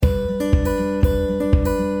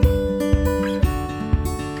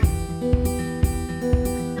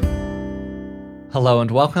Hello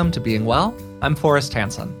and welcome to Being Well. I'm Forrest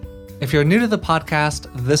Hansen. If you're new to the podcast,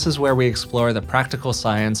 this is where we explore the practical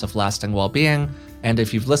science of lasting well-being, and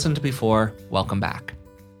if you've listened before, welcome back.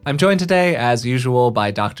 I'm joined today, as usual,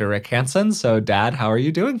 by Dr. Rick Hansen. So, Dad, how are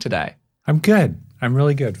you doing today? I'm good. I'm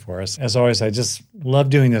really good, Forrest. As always, I just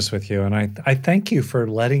love doing this with you, and I thank you for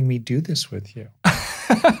letting me do this with you.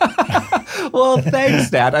 Well, thanks,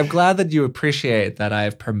 Dad. I'm glad that you appreciate that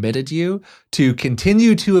I've permitted you to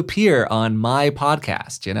continue to appear on my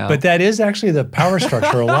podcast, you know? But that is actually the power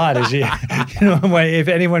structure a lot. Is if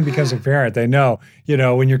anyone becomes a parent, they know,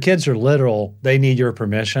 when your kids are little, they need your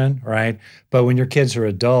permission, right? But when your kids are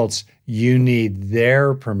adults, you need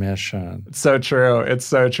their permission. It's so true. It's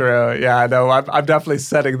so true. Yeah, no, I'm definitely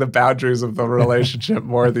setting the boundaries of the relationship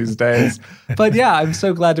more these days. But yeah, I'm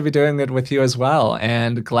so glad to be doing it with you as well,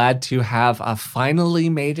 and glad to have finally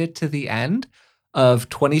made it to the end of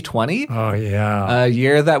 2020. Oh, yeah. A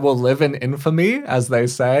year that will live in infamy, as they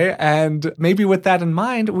say. And maybe with that in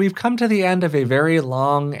mind, we've come to the end of a very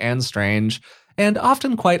long and strange and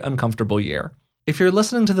often quite uncomfortable year. If you're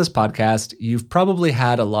listening to this podcast, you've probably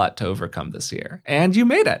had a lot to overcome this year, and you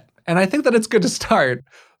made it. And I think that it's good to start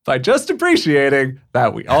by just appreciating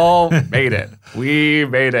that we all made it. We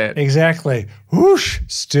made it. Exactly. Whoosh,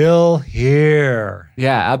 still here.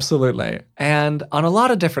 Yeah, absolutely. And on a lot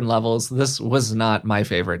of different levels, this was not my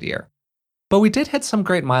favorite year. But we did hit some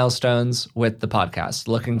great milestones with the podcast,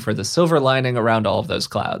 looking for the silver lining around all of those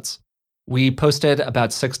clouds. We posted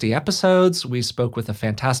about 60 episodes, we spoke with a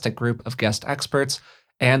fantastic group of guest experts,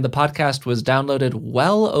 and the podcast was downloaded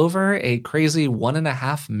well over a crazy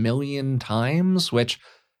 1.5 million times, which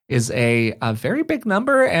is a very big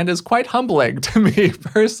number and is quite humbling to me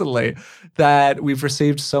personally that we've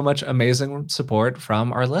received so much amazing support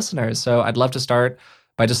from our listeners. So I'd love to start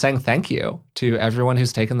by just saying thank you to everyone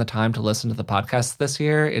who's taken the time to listen to the podcast this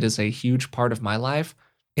year. It is a huge part of my life.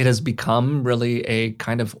 It has become really a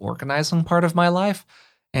kind of organizing part of my life.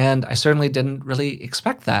 And I certainly didn't really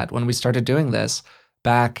expect that when we started doing this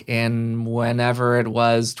back in whenever it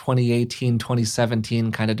was, 2018,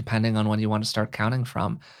 2017, kind of depending on when you want to start counting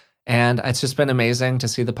from. And it's just been amazing to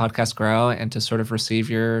see the podcast grow and to sort of receive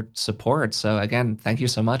your support. So again, thank you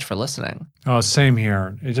so much for listening. Oh, same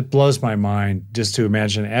here. It blows my mind just to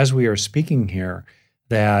imagine as we are speaking here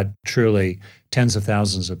that truly tens of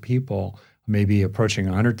thousands of people, maybe approaching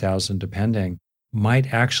 100,000 depending,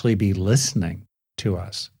 might actually be listening to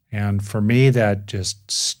us. And for me, that just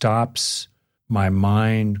stops my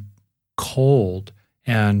mind cold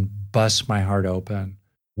and busts my heart open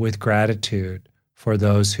with gratitude for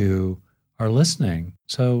those who are listening.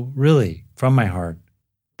 So really, from my heart,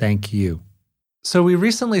 thank you. So we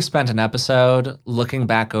recently spent an episode looking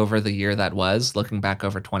back over the year that was, looking back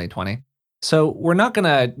over 2020. So we're not going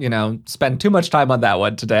to, spend too much time on that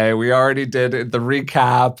one today. We already did the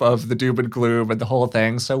recap of the doom and gloom and the whole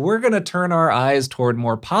thing. So we're going to turn our eyes toward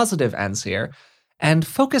more positive ends here and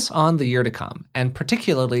focus on the year to come. And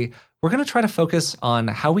particularly, we're going to try to focus on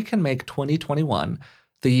how we can make 2021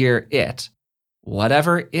 the year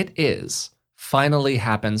whatever it is, finally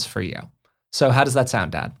happens for you. So how does that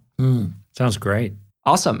sound, Dad? Sounds great.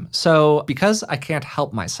 Awesome. So because I can't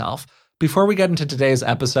help myself, before we get into today's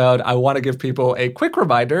episode, I want to give people a quick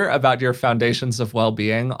reminder about your Foundations of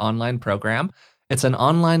Wellbeing online program. It's an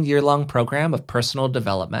online year-long program of personal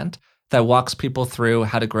development that walks people through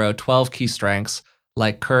how to grow 12 key strengths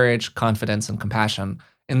like courage, confidence, and compassion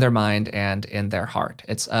in their mind and in their heart.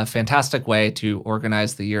 It's a fantastic way to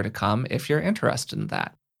organize the year to come if you're interested in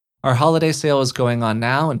that. Our holiday sale is going on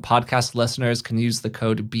now, and podcast listeners can use the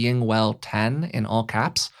code BEINGWELL10 in all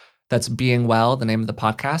caps. That's Being Well, the name of the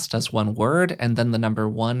podcast, as one word, and then the number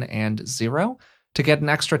 1 and 0 to get an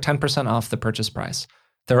extra 10% off the purchase price.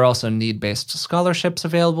 There are also need-based scholarships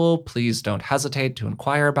available. Please don't hesitate to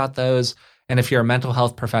inquire about those. And if you're a mental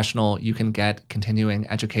health professional, you can get continuing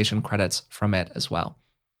education credits from it as well.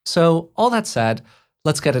 So all that said,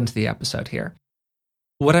 let's get into the episode here.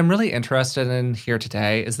 What I'm really interested in here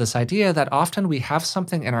today is this idea that often we have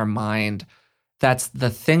something in our mind that's the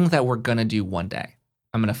thing that we're going to do one day.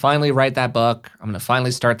 I'm going to finally write that book. I'm going to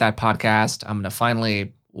finally start that podcast. I'm going to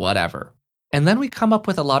finally whatever. And then we come up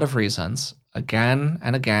with a lot of reasons again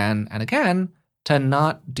and again and again to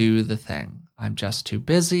not do the thing. I'm just too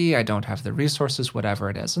busy. I don't have the resources,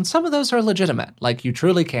 whatever it is. And some of those are legitimate. Like you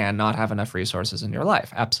truly can not have enough resources in your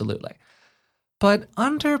life. Absolutely. But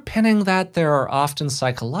underpinning that, there are often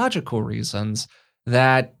psychological reasons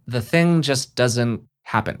that the thing just doesn't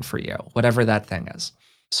happen for you, whatever that thing is.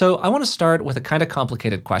 So I want to start with a kind of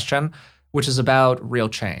complicated question, which is about real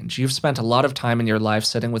change. You've spent a lot of time in your life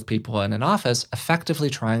sitting with people in an office, effectively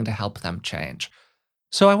trying to help them change.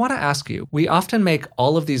 So I want to ask you, we often make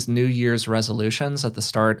all of these New Year's resolutions at the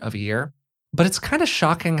start of a year, but it's kind of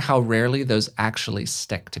shocking how rarely those actually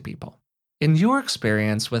stick to people. In your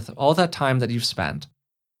experience, with all that time that you've spent,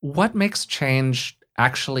 what makes change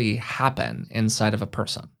actually happen inside of a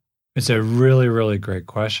person? It's a really, really great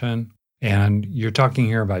question. And you're talking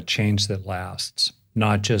here about change that lasts,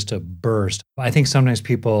 not just a burst. I think sometimes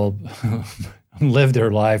people live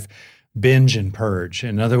their life binge and purge.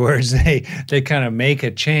 In other words, they kind of make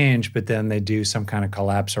a change, but then they do some kind of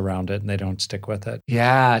collapse around it and they don't stick with it.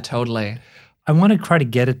 Yeah, totally. I want to try to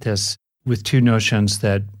get at this with two notions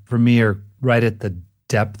that for me are right at the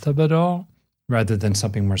depth of it all rather than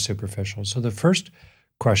something more superficial. So the first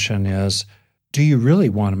question is, do you really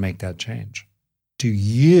want to make that change? Do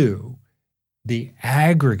you, the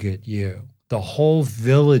aggregate you, the whole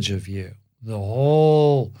village of you, the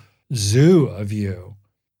whole zoo of you,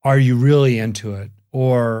 are you really into it?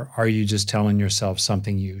 Or are you just telling yourself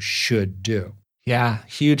something you should do? Yeah,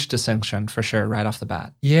 huge distinction for sure, right off the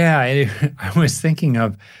bat. Yeah, I was thinking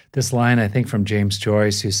of this line, I think, from James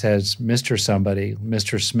Joyce, who says, Mr. Somebody,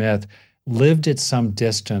 Mr. Smith, lived at some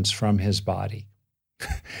distance from his body.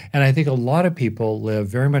 And I think a lot of people live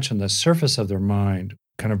very much on the surface of their mind,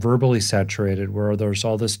 kind of verbally saturated, where there's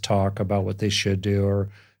all this talk about what they should do or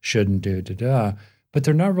shouldn't do, but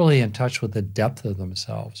they're not really in touch with the depth of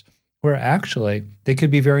themselves, where actually they could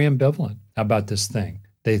be very ambivalent about this thing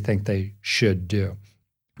they think they should do.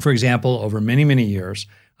 For example, over many, many years,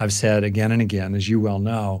 I've said again and again, as you well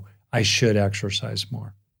know, I should exercise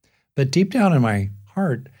more. But deep down in my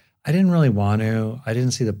heart, I didn't really want to. I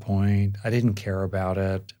didn't see the point. I didn't care about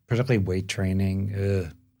it, particularly weight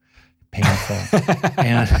training. Painful.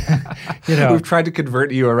 And, we've tried to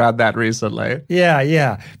convert you around that recently.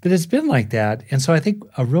 Yeah. But it's been like that. And so I think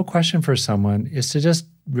a real question for someone is to just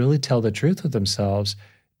really tell the truth with themselves.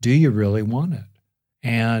 Do you really want it?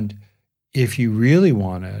 And if you really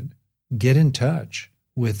want it, get in touch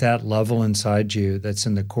with that level inside you that's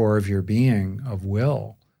in the core of your being of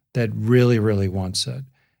will that really, really wants it.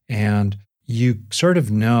 And you sort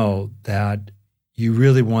of know that you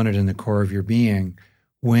really want it in the core of your being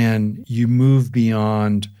when you move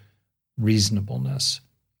beyond reasonableness.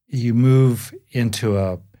 You move into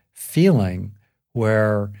a feeling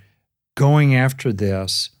where going after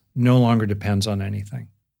this no longer depends on anything.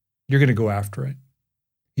 You're going to go after it.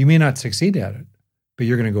 You may not succeed at it, but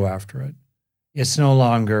you're going to go after it. It's no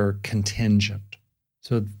longer contingent.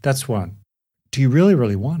 So that's one. Do you really,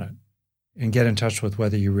 really want it? And get in touch with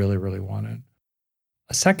whether you really, really want it.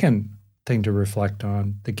 A second thing to reflect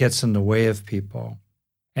on that gets in the way of people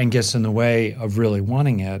and gets in the way of really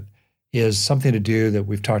wanting it is something to do that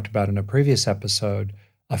we've talked about in a previous episode,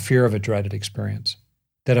 a fear of a dreaded experience.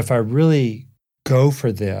 That if I really go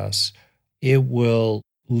for this, it will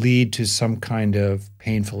lead to some kind of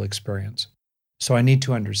painful experience. So I need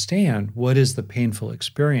to understand what is the painful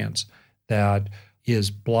experience that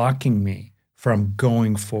is blocking me from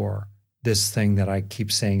going for this thing that I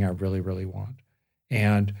keep saying I really, really want.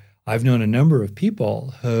 And I've known a number of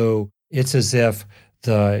people who it's as if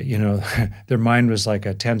their mind was like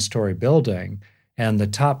a 10-story building and the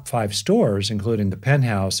top 5 stores, including the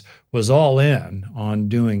penthouse, was all in on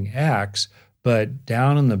doing X, but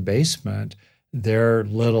down in the basement, their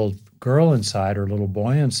little girl inside or little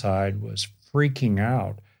boy inside was freaking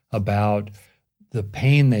out about the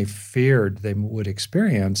pain they feared they would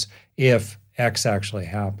experience if X actually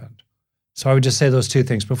happened. So I would just say those two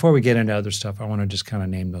things. Before we get into other stuff, I want to just kind of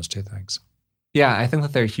name those two things. Yeah, I think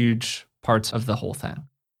that they're huge parts of the whole thing.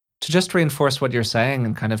 To just reinforce what you're saying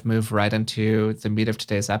and kind of move right into the meat of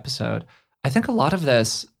today's episode, I think a lot of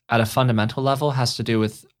this at a fundamental level has to do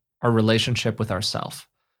with our relationship with ourself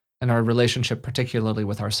and our relationship particularly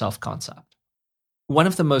with our self-concept. One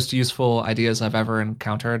of the most useful ideas I've ever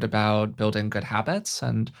encountered about building good habits,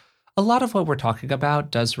 and a lot of what we're talking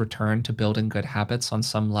about does return to building good habits on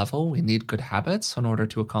some level. We need good habits in order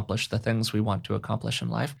to accomplish the things we want to accomplish in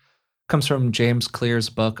life. Comes from James Clear's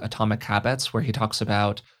book, Atomic Habits, where he talks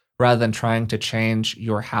about rather than trying to change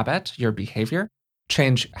your habit, your behavior,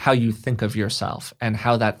 change how you think of yourself and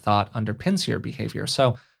how that thought underpins your behavior.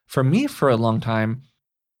 So for me, for a long time,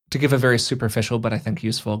 to give a very superficial but I think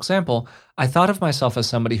useful example, I thought of myself as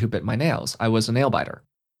somebody who bit my nails. I was a nail biter.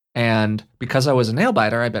 And because I was a nail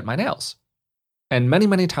biter, I bit my nails. And many,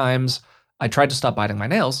 many times I tried to stop biting my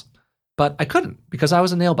nails, but I couldn't because I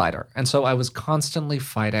was a nail biter. And so I was constantly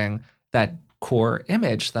fighting that core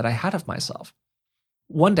image that I had of myself.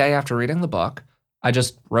 One day after reading the book, I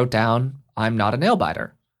just wrote down, I'm not a nail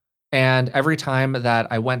biter. And every time that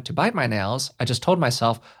I went to bite my nails, I just told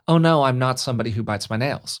myself, oh no, I'm not somebody who bites my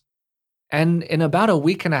nails. And in about a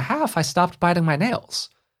week and a half, I stopped biting my nails.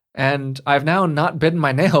 And I've now not bitten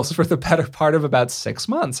my nails for the better part of about 6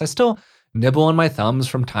 months. I still nibble on my thumbs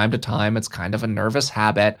from time to time. It's kind of a nervous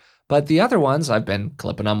habit. But the other ones, I've been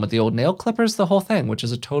clipping them with the old nail clippers, the whole thing, which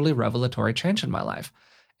is a totally revelatory change in my life.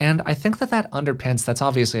 And I think that underpins, that's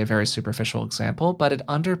obviously a very superficial example, but it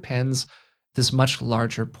underpins this much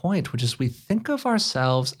larger point, which is we think of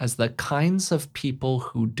ourselves as the kinds of people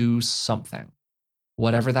who do something,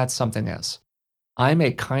 whatever that something is. I'm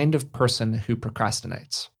a kind of person who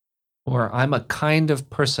procrastinates, or I'm a kind of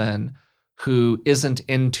person who isn't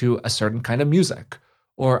into a certain kind of music,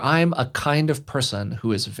 or I'm a kind of person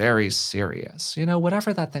who is very serious,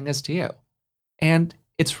 whatever that thing is to you. And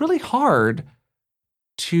it's really hard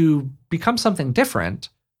to become something different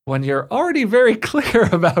when you're already very clear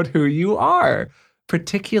about who you are,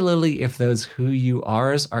 particularly if those who you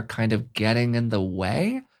are's are kind of getting in the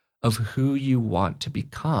way of who you want to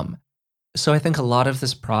become. So I think a lot of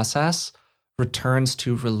this process returns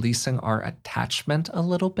to releasing our attachment a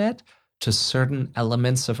little bit to certain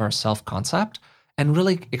elements of our self-concept and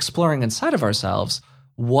really exploring inside of ourselves,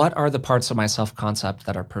 what are the parts of my self-concept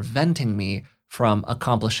that are preventing me from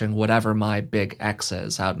accomplishing whatever my big X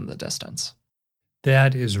is out in the distance.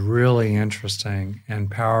 That is really interesting and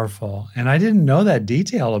powerful. And I didn't know that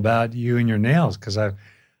detail about you and your nails because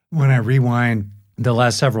when I rewind the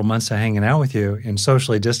last several months of hanging out with you in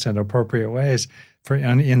socially distant, appropriate ways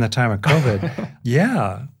in the time of COVID,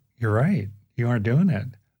 yeah, you're right. You aren't doing it.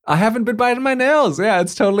 I haven't been biting my nails. Yeah,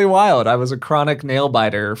 it's totally wild. I was a chronic nail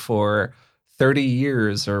biter for 30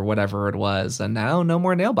 years or whatever it was, and now no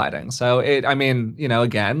more nail biting. So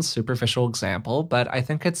again, superficial example, but I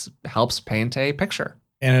think it helps paint a picture.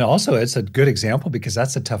 And it's a good example because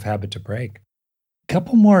that's a tough habit to break. A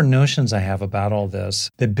couple more notions I have about all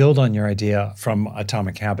this that build on your idea from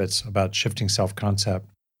Atomic Habits about shifting self-concept.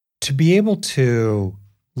 To be able to,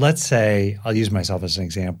 let's say, I'll use myself as an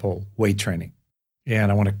example, weight training.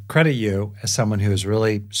 And I want to credit you as someone who has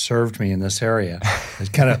really served me in this area.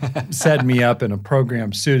 It kind of set me up in a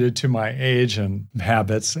program suited to my age and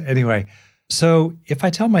habits. Anyway, so if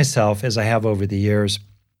I tell myself, as I have over the years,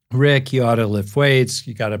 Rick, you ought to lift weights,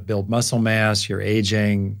 you got to build muscle mass, you're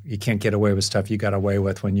aging, you can't get away with stuff you got away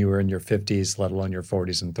with when you were in your 50s, let alone your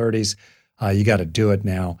 40s and 30s. You got to do it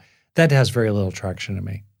now. That has very little traction to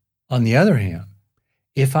me. On the other hand,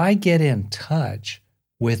 if I get in touch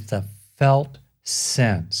with the felt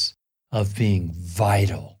sense of being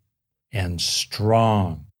vital and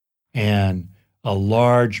strong and a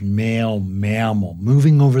large male mammal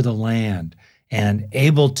moving over the land and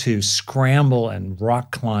able to scramble and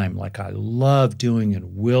rock climb like I love doing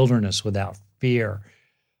in wilderness without fear.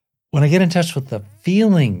 When I get in touch with the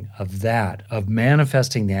feeling of that, of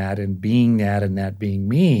manifesting that and that being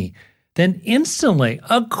me, then instantly,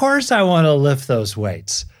 of course I want to lift those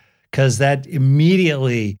weights because that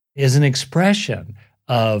immediately is an expression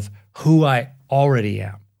of who I already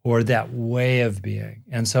am or that way of being.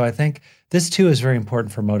 And so I think this too is very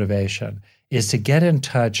important for motivation, is to get in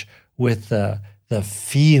touch with the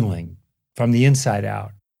feeling from the inside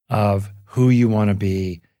out of who you want to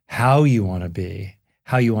be, how you want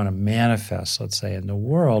to manifest, let's say, in the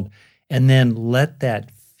world, and then let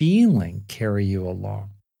that feeling carry you along.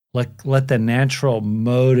 Let the natural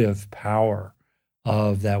motive power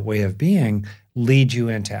of that way of being lead you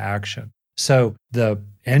into action. So the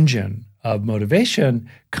engine of motivation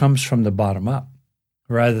comes from the bottom up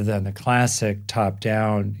rather than the classic top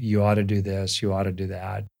down, you ought to do this, you ought to do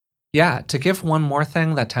that. Yeah, to give one more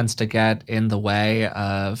thing that tends to get in the way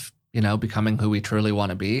of, becoming who we truly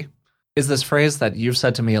want to be, is this phrase that you've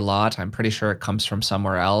said to me a lot. I'm pretty sure it comes from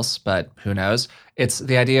somewhere else, but who knows? It's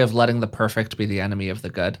the idea of letting the perfect be the enemy of the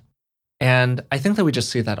good. And I think that we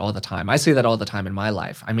just see that all the time. I see that all the time in my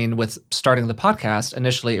life. I mean, with starting the podcast,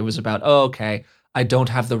 initially it was about, I don't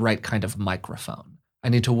have the right kind of microphone. I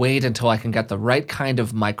need to wait until I can get the right kind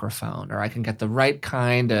of microphone, or I can get the right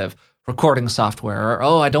kind of recording software,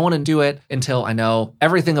 or, I don't want to do it until I know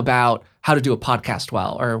everything about how to do a podcast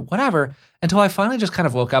well, or whatever, until I finally just kind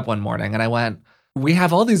of woke up one morning and I went, we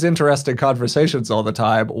have all these interesting conversations all the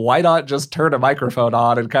time. Why not just turn a microphone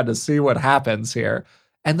on and kind of see what happens here?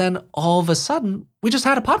 And then all of a sudden, we just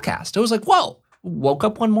had a podcast. It was like, whoa, woke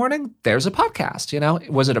up one morning, there's a podcast,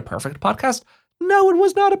 Was it a perfect podcast? No, it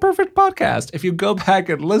was not a perfect podcast. If you go back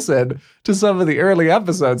and listen to some of the early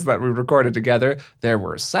episodes that we recorded together, there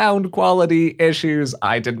were sound quality issues.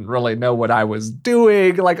 I didn't really know what I was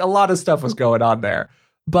doing. Like a lot of stuff was going on there.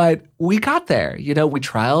 But we got there. We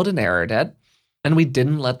trialed and errored it, and we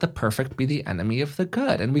didn't let the perfect be the enemy of the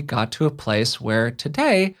good. And we got to a place where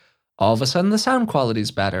today, all of a sudden the sound quality is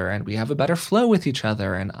better and we have a better flow with each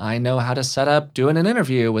other. And I know how to set up doing an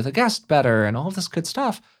interview with a guest better and all this good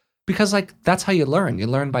stuff. Because like that's how you learn. You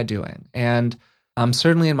learn by doing. And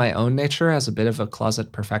certainly in my own nature as a bit of a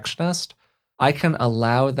closet perfectionist, I can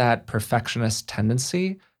allow that perfectionist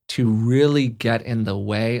tendency to really get in the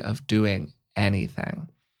way of doing anything.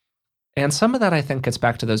 And some of that, I think, gets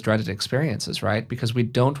back to those dreaded experiences, right? Because we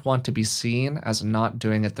don't want to be seen as not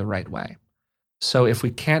doing it the right way. So if we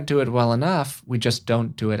can't do it well enough, we just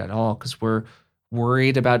don't do it at all because we're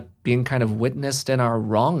worried about being kind of witnessed in our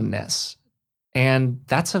wrongness. And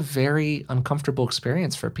that's a very uncomfortable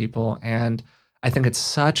experience for people. And I think it's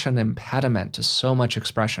such an impediment to so much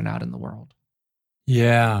expression out in the world.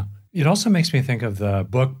 Yeah. It also makes me think of the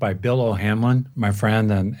book by Bill O'Hanlon, my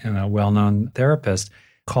friend and a well-known therapist,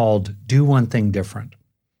 called Do One Thing Different.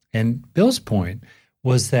 And Bill's point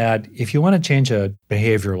was that if you want to change a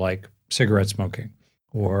behavior like cigarette smoking,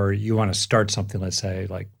 or you want to start something, let's say,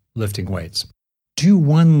 like lifting weights, do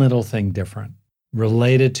one little thing different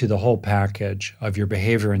related to the whole package of your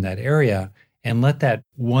behavior in that area, and let that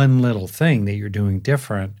one little thing that you're doing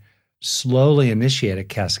different slowly initiate a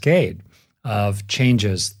cascade of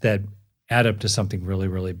changes that add up to something really,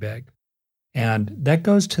 really big. And that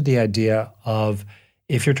goes to the idea of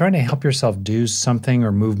if you're trying to help yourself do something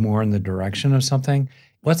or move more in the direction of something,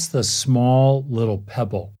 what's the small little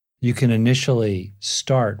pebble you can initially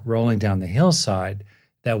start rolling down the hillside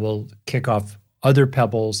that will kick off other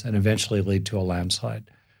pebbles and eventually lead to a landslide?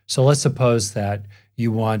 So let's suppose that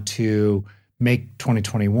you want to make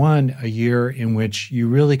 2021 a year in which you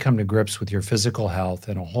really come to grips with your physical health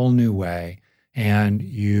in a whole new way, and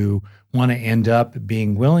you want to end up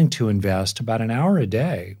being willing to invest about an hour a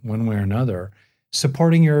day, one way or another,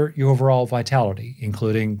 supporting your overall vitality,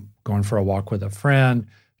 including going for a walk with a friend,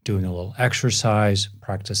 doing a little exercise,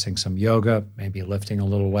 practicing some yoga, maybe lifting a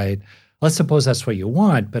little weight. Let's suppose that's what you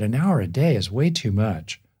want, but an hour a day is way too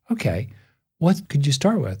much. Okay, what could you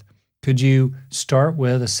start with? Could you start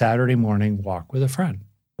with a Saturday morning walk with a friend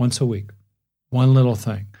once a week? One little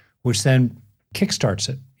thing, which then kickstarts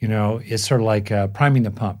it. You know, it's sort of like priming the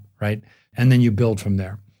pump, right? And then you build from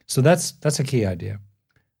there. So that's a key idea.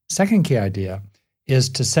 Second key idea is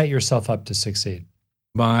to set yourself up to succeed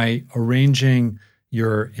by arranging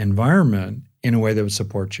your environment in a way that would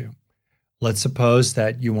support you. Let's suppose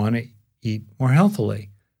that you want to eat more healthily.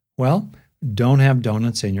 Well, don't have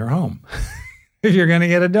donuts in your home. If you're going to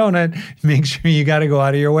get a donut, make sure you got to go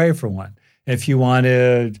out of your way for one. If you want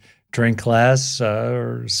to drink less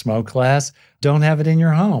or smoke less, don't have it in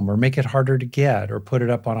your home, or make it harder to get, or put it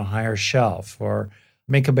up on a higher shelf, or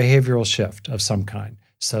make a behavioral shift of some kind.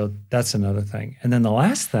 So that's another thing. And then the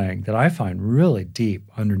last thing that I find really deep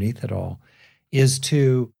underneath it all is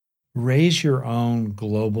to raise your own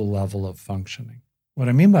global level of functioning. What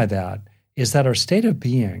I mean by that is that our state of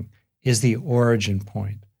being is the origin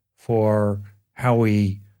point for how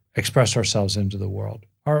we express ourselves into the world.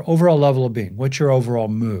 Our overall level of being. What's your overall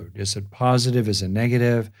mood? Is it positive? Is it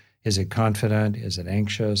negative? Is it confident? Is it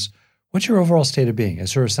anxious? What's your overall state of being?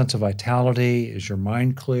 Is there a sense of vitality? Is your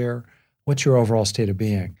mind clear? What's your overall state of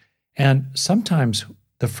being? And sometimes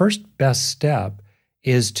the first best step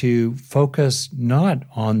is to focus not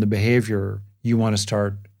on the behavior you want to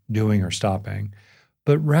start doing or stopping,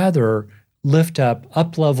 but rather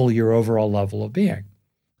up-level your overall level of being.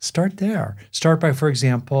 Start there. Start by, for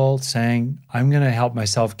example, saying, I'm going to help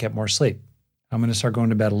myself get more sleep. I'm going to start going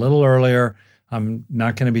to bed a little earlier. I'm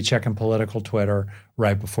not going to be checking political Twitter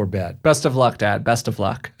right before bed. Best of luck, Dad. Best of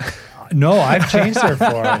luck. No, I've changed there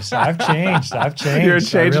for us. I've changed. You're a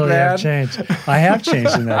changed man. I have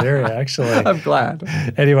changed in that area, actually. I'm glad.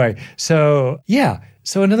 Anyway, so yeah.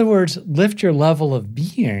 So in other words, lift your level of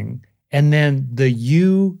being, and then the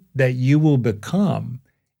you that you will become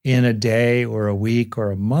in a day or a week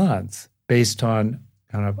or a month based on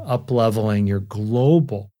kind of up-leveling your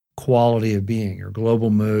global quality of being, your global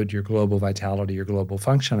mood, your global vitality, your global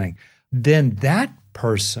functioning, then that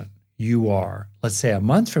person you are, let's say a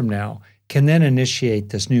month from now, can then initiate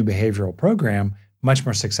this new behavioral program much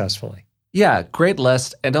more successfully. Yeah, great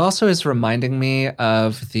list. And also is reminding me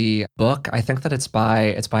of the book. I think that it's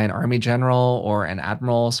by an army general or an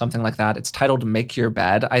admiral, something like that. It's titled Make Your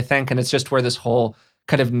Bed, I think. And it's just where this whole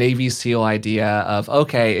kind of Navy SEAL idea of,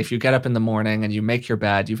 okay, if you get up in the morning and you make your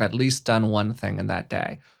bed, you've at least done one thing in that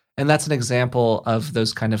day. And that's an example of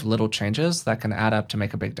those kind of little changes that can add up to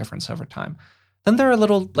make a big difference over time. Then there are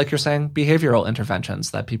little, like you're saying, behavioral interventions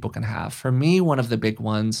that people can have. For me, one of the big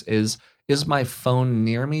ones is my phone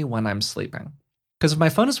near me when I'm sleeping? Because if my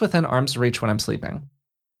phone is within arm's reach when I'm sleeping,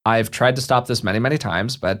 I've tried to stop this many, many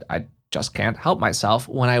times, but I just can't help myself.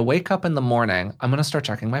 When I wake up in the morning, I'm going to start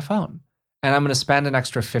checking my phone. And I'm going to spend an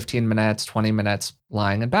extra 15 minutes, 20 minutes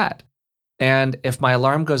lying in bed. And if my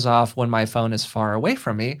alarm goes off when my phone is far away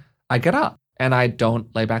from me, I get up and I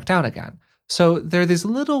don't lay back down again. So there are these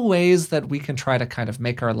little ways that we can try to kind of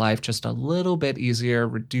make our life just a little bit easier,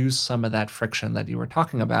 reduce some of that friction that you were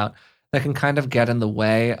talking about that can kind of get in the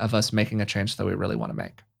way of us making a change that we really want to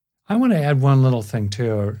make. I want to add one little thing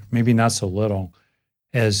too, or maybe not so little.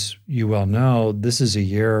 As you well know, this is a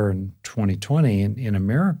year in 2020 in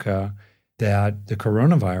America that the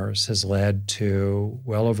coronavirus has led to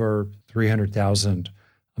well over 300,000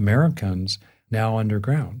 Americans now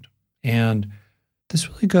underground. And this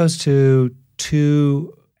really goes to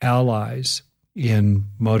two allies in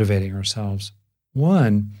motivating ourselves.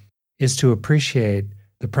 One is to appreciate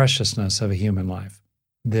the preciousness of a human life,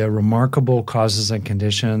 the remarkable causes and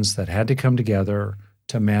conditions that had to come together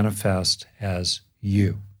to manifest as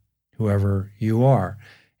you, whoever you are.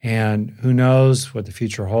 And who knows what the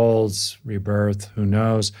future holds, rebirth, who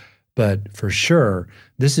knows. But for sure,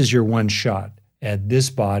 this is your one shot at this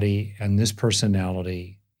body and this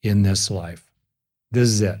personality in this life. This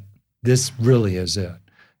is it. This really is it.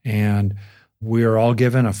 And we are all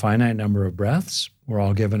given a finite number of breaths. We're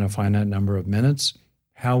all given a finite number of minutes.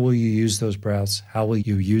 How will you use those breaths? How will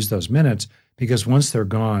you use those minutes? Because once they're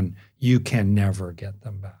gone, you can never get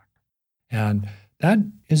them back. And that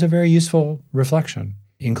is a very useful reflection,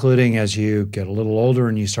 including as you get a little older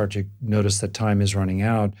and you start to notice that time is running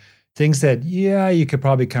out. Things that, you could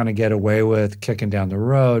probably kind of get away with kicking down the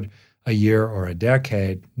road a year or a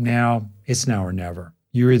decade. Now, it's now or never.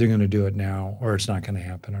 You're either going to do it now or it's not going to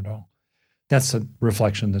happen at all. That's a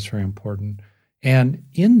reflection that's very important. And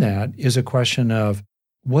in that is a question of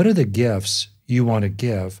what are the gifts you want to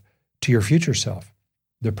give to your future self,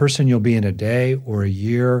 the person you'll be in a day or a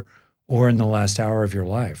year or in the last hour of your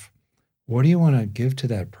life. What do you want to give to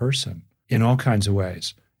that person in all kinds of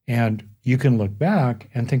ways? And you can look back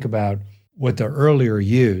and think about what the earlier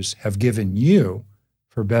yous have given you,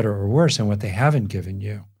 for better or worse, and what they haven't given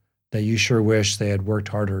you, that you sure wish they had worked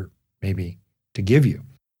harder maybe to give you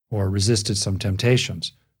or resisted some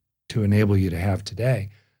temptations to enable you to have today.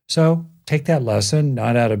 So take that lesson,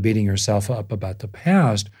 not out of beating yourself up about the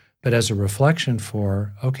past, but as a reflection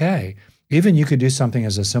for, okay, even you could do something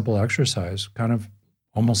as a simple exercise, kind of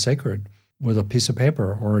almost sacred, with a piece of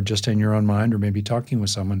paper or just in your own mind or maybe talking with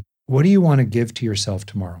someone. What do you want to give to yourself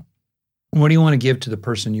tomorrow? What do you want to give to the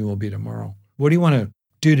person you will be tomorrow? What do you want to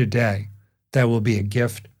do today that will be a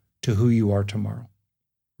gift to who you are tomorrow,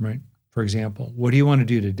 right? For example, what do you want to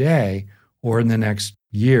do today or in the next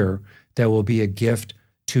year that will be a gift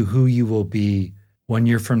to who you will be 1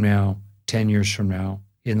 year from now, 10 years from now,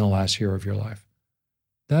 in the last year of your life?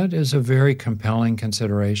 That is a very compelling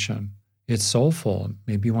consideration. It's soulful.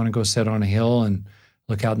 Maybe you want to go sit on a hill and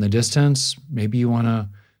look out in the distance. Maybe you want to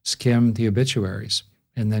skim the obituaries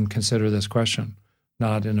and then consider this question,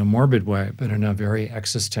 not in a morbid way, but in a very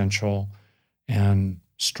existential and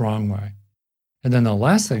strong way. And then the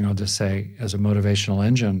last thing I'll just say as a motivational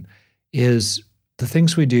engine is the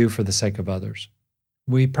things we do for the sake of others.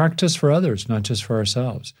 We practice for others, not just for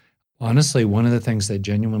ourselves. Honestly, one of the things that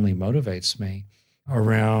genuinely motivates me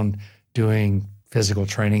around doing physical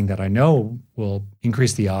training that I know will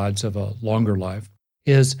increase the odds of a longer life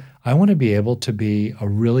is I want to be able to be a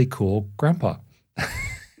really cool grandpa.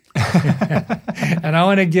 And I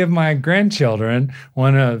want to give my grandchildren,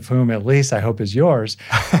 one of whom at least I hope is yours,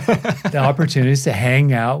 the opportunities to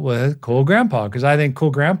hang out with cool grandpa, because I think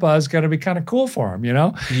cool grandpa is going to be kind of cool for him, you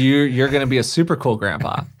know? You're going to be a super cool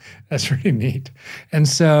grandpa. That's really neat. And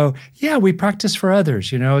so, we practice for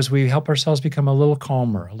others, as we help ourselves become a little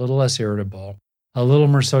calmer, a little less irritable, a little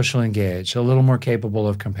more socially engaged, a little more capable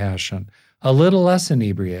of compassion, a little less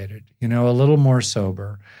inebriated, a little more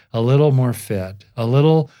sober, a little more fit,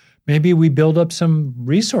 maybe we build up some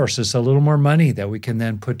resources, a little more money that we can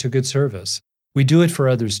then put to good service. We do it for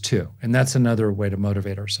others too. And that's another way to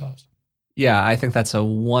motivate ourselves. Yeah, I think that's a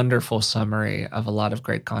wonderful summary of a lot of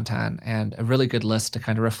great content and a really good list to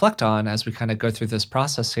kind of reflect on as we kind of go through this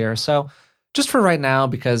process here. So just for right now,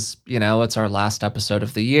 because, it's our last episode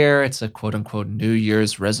of the year, it's a quote unquote New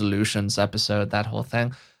Year's resolutions episode, that whole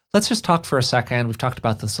thing. Let's just talk for a second. We've talked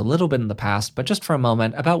about this a little bit in the past, but just for a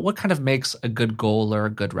moment about what kind of makes a good goal or a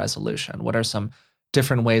good resolution. What are some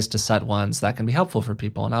different ways to set ones that can be helpful for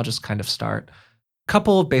people? And I'll just kind of start. A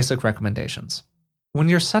couple of basic recommendations. When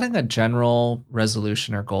you're setting a general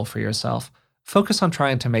resolution or goal for yourself, focus on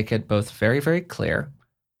trying to make it both very, very clear.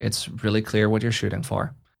 It's really clear what you're shooting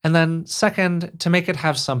for. And then second, to make it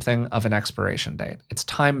have something of an expiration date. It's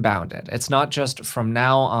time bounded. It's not just from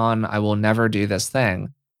now on, I will never do this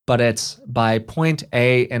thing. but it's by point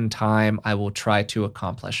A in time, I will try to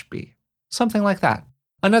accomplish B. Something like that.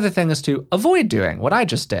 Another thing is to avoid doing what I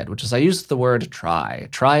just did, which is I used the word try.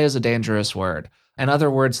 Try is a dangerous word. And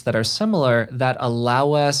other words that are similar that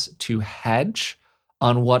allow us to hedge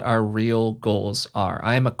on what our real goals are.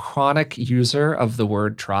 I am a chronic user of the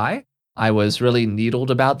word try. I was really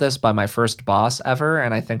needled about this by my first boss ever,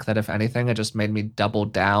 and I think that if anything, it just made me double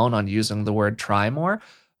down on using the word try more.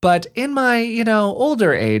 But in my,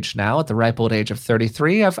 older age now, at the ripe old age of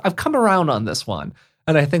 33, I've come around on this one.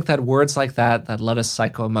 And I think that words like that let us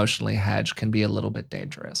psycho-emotionally hedge, can be a little bit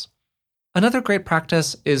dangerous. Another great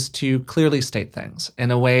practice is to clearly state things in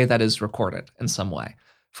a way that is recorded in some way.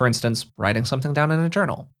 For instance, writing something down in a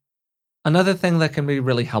journal. Another thing that can be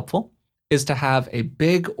really helpful is to have a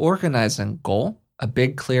big organizing goal, a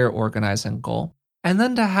big, clear organizing goal, and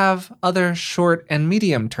then to have other short and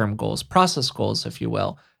medium-term goals, process goals, if you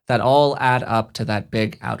will, that all add up to that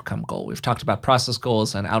big outcome goal. We've talked about process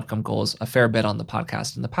goals and outcome goals a fair bit on the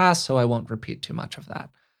podcast in the past, so I won't repeat too much of that.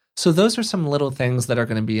 So those are some little things that are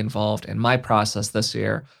going to be involved in my process this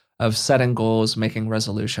year of setting goals, making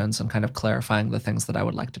resolutions, and kind of clarifying the things that I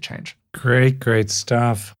would like to change. Great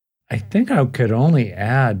stuff. I think I could only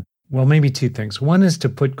add, maybe two things. One is to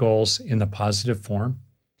put goals in the positive form.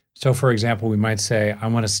 So for example, we might say, I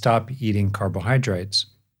want to stop eating carbohydrates.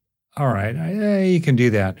 All right, you can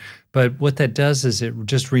do that. But what that does is it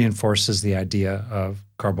just reinforces the idea of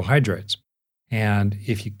carbohydrates. And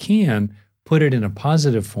if you can, put it in a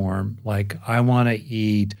positive form, like I want to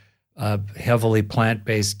eat a heavily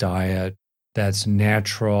plant-based diet that's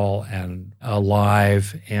natural and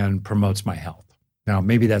alive and promotes my health. Now,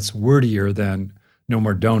 maybe that's wordier than no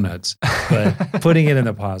more donuts, but putting it in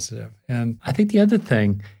the positive. And I think the other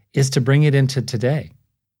thing is to bring it into today.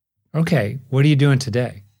 Okay, what are you doing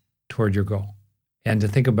today toward your goal? And to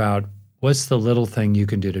think about what's the little thing you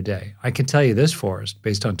can do today. I can tell you this, Forrest,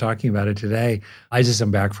 based on talking about it today, I just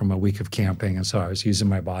am back from a week of camping, and so I was using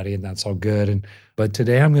my body, and that's all good. But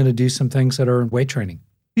today I'm going to do some things that are weight training.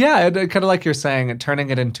 Yeah, kind of like you're saying, turning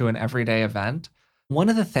it into an everyday event. One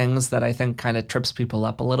of the things that I think kind of trips people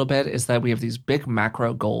up a little bit is that we have these big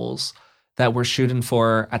macro goals that we're shooting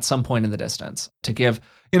for at some point in the distance. To give,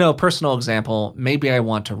 a personal example, maybe I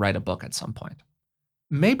want to write a book at some point.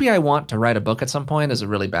 Maybe I want to write a book at some point is a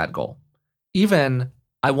really bad goal. Even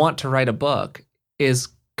I want to write a book is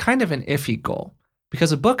kind of an iffy goal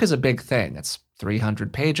because a book is a big thing. It's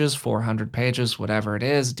 300 pages, 400 pages, whatever it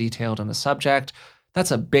is, detailed in a subject.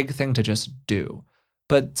 That's a big thing to just do.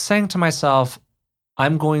 But saying to myself,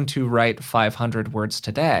 I'm going to write 500 words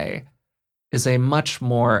today is a much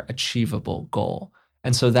more achievable goal.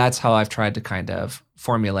 And so that's how I've tried to kind of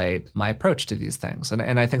formulate my approach to these things. And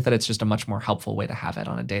I think that it's just a much more helpful way to have it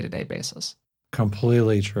on a day-to-day basis.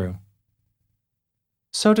 Completely true.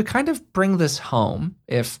 So to kind of bring this home,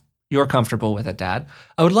 if you're comfortable with it, Dad,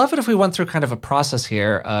 I would love it if we went through kind of a process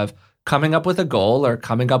here of coming up with a goal or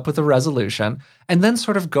coming up with a resolution, and then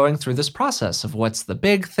sort of going through this process of what's the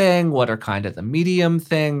big thing, what are kind of the medium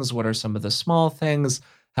things, what are some of the small things,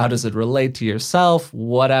 how does it relate to yourself,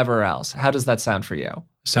 whatever else. How does that sound for you?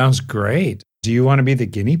 Sounds great. Do you want to be the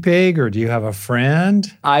guinea pig or do you have a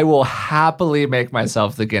friend? I will happily make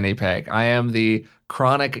myself the guinea pig. I am the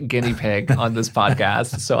chronic guinea pig on this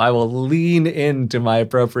podcast, so I will lean into my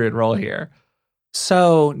appropriate role here.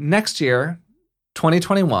 So next year,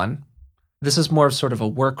 2021, this is more of sort of a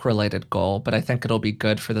work-related goal, but I think it'll be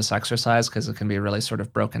good for this exercise because it can be really sort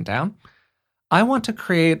of broken down. I want to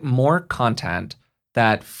create more content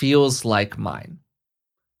that feels like mine.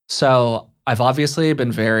 So I've obviously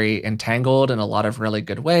been very entangled in a lot of really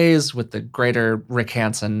good ways with the greater Rick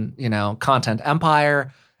Hansen, content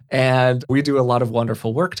empire. And we do a lot of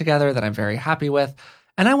wonderful work together that I'm very happy with.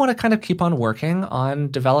 And I want to kind of keep on working on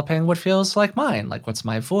developing what feels like mine, like what's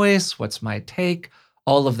my voice, what's my take,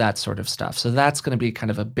 all of that sort of stuff. So that's going to be kind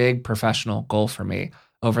of a big professional goal for me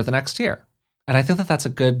over the next year. And I think that that's a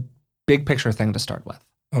good big picture thing to start with.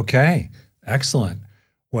 Okay, excellent.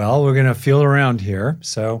 Well, we're going to feel around here.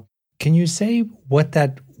 So can you say what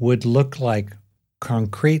that would look like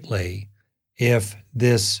concretely if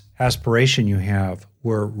this aspiration you have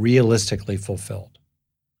were realistically fulfilled?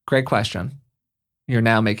 Great question. You're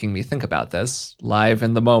now making me think about this live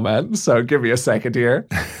in the moment. So give me a second here.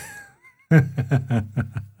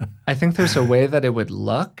 I think there's a way that it would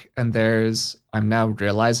look, and I'm now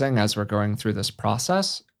realizing as we're going through this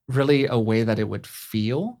process, really a way that it would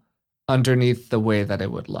feel underneath the way that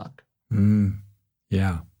it would look.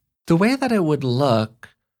 Yeah. The way that it would look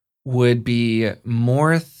would be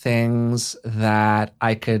more things that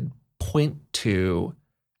I could point to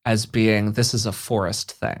as being, this is a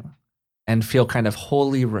Forrest thing. and feel kind of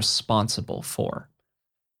wholly responsible for.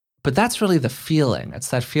 But that's really the feeling. It's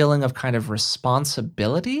that feeling of kind of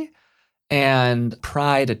responsibility and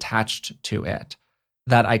pride attached to it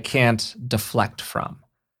that I can't deflect from.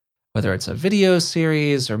 Whether it's a video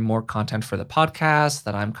series or more content for the podcast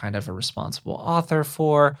that I'm kind of a responsible author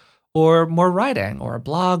for, or more writing or a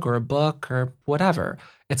blog or a book or whatever,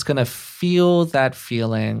 it's going to feel that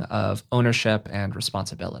feeling of ownership and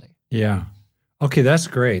responsibility. Yeah. Okay, that's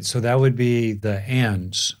great. So that would be the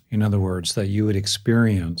ends, in other words, that you would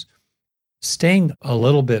experience. Staying a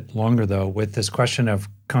little bit longer, though, with this question of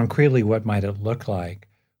concretely what might it look like,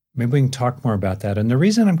 maybe we can talk more about that. And the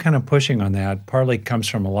reason I'm kind of pushing on that partly comes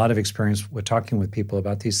from a lot of experience with talking with people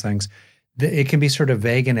about these things. It can be sort of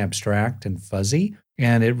vague and abstract and fuzzy,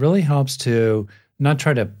 and it really helps to not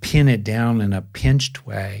try to pin it down in a pinched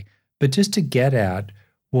way, but just to get at,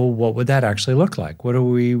 well, what would that actually look like? What are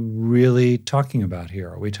we really talking about here?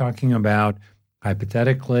 Are we talking about,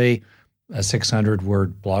 hypothetically, a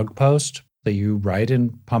 600-word blog post that you write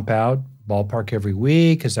and pump out, ballpark every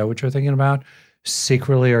week? Is that what you're thinking about?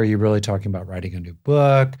 Secretly, are you really talking about writing a new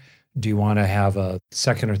book? Do you want to have a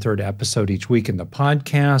second or third episode each week in the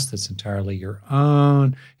podcast that's entirely your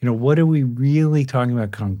own? What are we really talking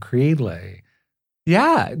about concretely?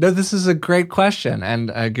 Yeah, no, this is a great question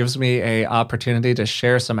and gives me an opportunity to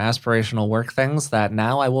share some aspirational work things that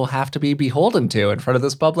now I will have to be beholden to in front of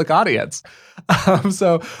this public audience.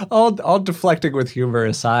 So all deflecting with humor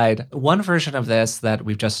aside, one version of this that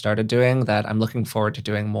we've just started doing that I'm looking forward to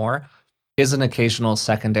doing more is an occasional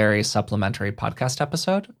secondary supplementary podcast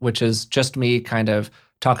episode, which is just me kind of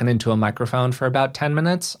talking into a microphone for about 10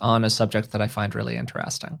 minutes on a subject that I find really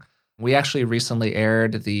interesting. We actually recently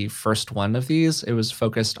aired the first one of these. It was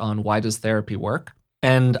focused on why does therapy work?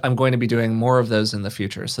 And I'm going to be doing more of those in the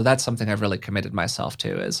future. So that's something I've really committed myself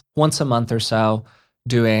to, is once a month or so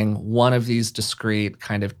doing one of these discrete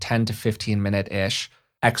kind of 10 to 15 minute-ish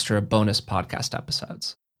extra bonus podcast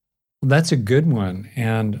episodes. Well, that's a good one.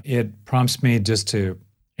 And it prompts me just to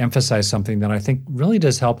emphasize something that I think really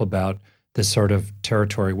does help about this sort of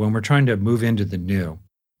territory when we're trying to move into the new.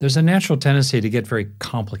 There's a natural tendency to get very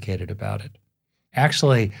complicated about it.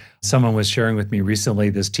 Actually, someone was sharing with me recently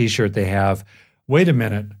this t-shirt they have. Wait a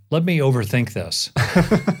minute, let me overthink this.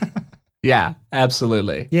 Yeah,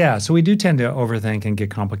 absolutely. Yeah, so we do tend to overthink and get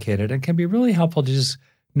complicated. It can be really helpful to just,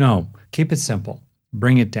 no, keep it simple.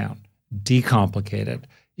 Bring it down. Decomplicate it.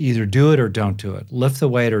 Either do it or don't do it. Lift the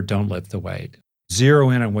weight or don't lift the weight. Zero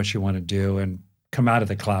in on what you want to do and come out of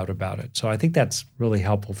the cloud about it. So I think that's really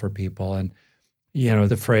helpful for people. And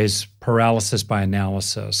the phrase paralysis by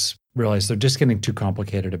analysis, realize they're just getting too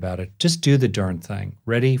complicated about it. Just do the darn thing.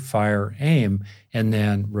 Ready, fire, aim, and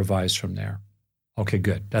then revise from there. Okay,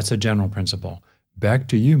 good. That's a general principle. Back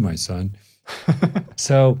to you, my son.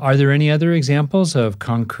 So are there any other examples of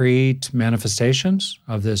concrete manifestations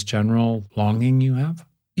of this general longing you have?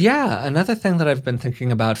 Yeah, another thing that I've been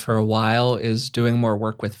thinking about for a while is doing more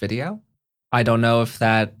work with video. I don't know if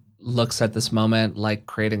that looks at this moment like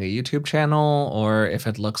creating a YouTube channel or if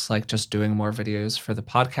it looks like just doing more videos for the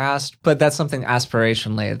podcast, but that's something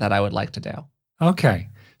aspirationally that I would like to do. Okay.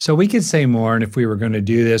 So we could say more, and if we were going to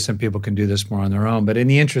do this, and people can do this more on their own, but in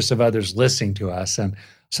the interest of others listening to us. And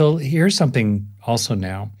so here's something also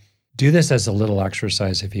now. Do this as a little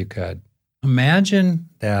exercise if you could. Imagine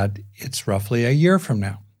that it's roughly a year from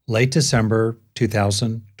now, late December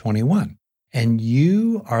 2021, and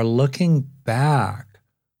you are looking back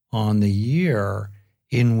on the year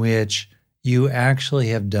in which you actually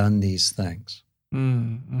have done these things.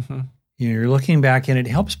 Mm-hmm. You're looking back, and it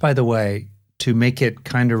helps, by the way, to make it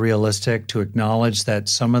kind of realistic, to acknowledge that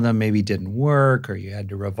some of them maybe didn't work, or you had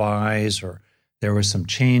to revise, or there were some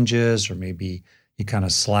changes, or maybe you kind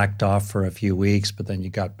of slacked off for a few weeks, but then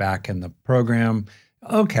you got back in the program.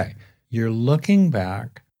 Okay, you're looking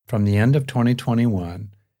back from the end of 2021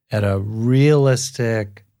 at a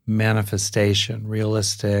realistic manifestation,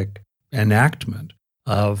 realistic enactment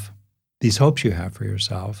of these hopes you have for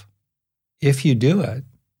yourself. If you do it,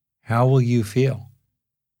 how will you feel?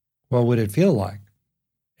 What would it feel like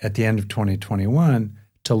at the end of 2021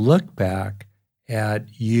 to look back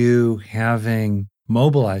at you having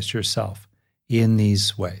mobilized yourself in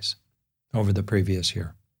these ways over the previous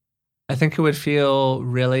year? I think it would feel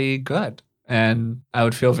really good, and I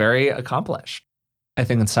would feel very accomplished. I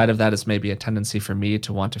think inside of that is maybe a tendency for me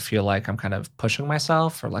to want to feel like I'm kind of pushing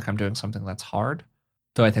myself or like I'm doing something that's hard,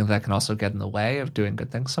 though I think that can also get in the way of doing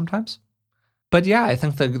good things sometimes. But yeah, I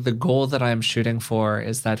think the goal that I'm shooting for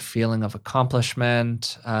is that feeling of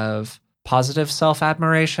accomplishment, of positive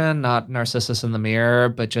self-admiration, not Narcissus in the mirror,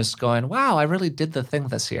 but just going, wow, I really did the thing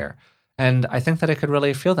this year. And I think that it could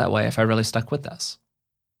really feel that way if I really stuck with this.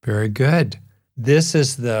 Very good. This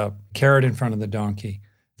is the carrot in front of the donkey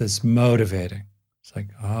that's motivating. It's like,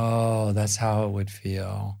 oh, that's how it would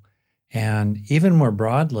feel. And even more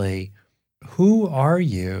broadly, who are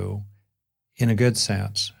you in a good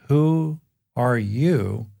sense? Who are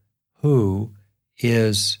you who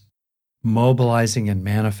is mobilizing and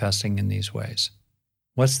manifesting in these ways?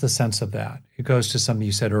 What's the sense of that? It goes to something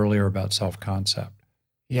you said earlier about self-concept.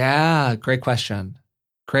 Yeah, great question.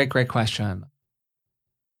 Great question.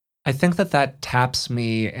 I think that taps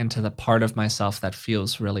me into the part of myself that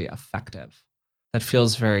feels really effective, that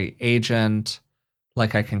feels very agent,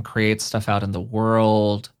 like I can create stuff out in the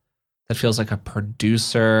world, that feels like a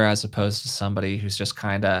producer as opposed to somebody who's just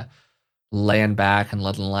kind of laying back and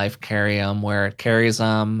letting life carry them where it carries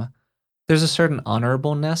them. There's a certain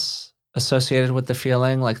honorableness associated with the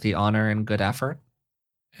feeling, like the honor and good effort.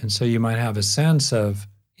 And so you might have a sense of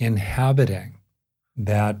inhabiting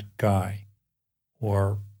that guy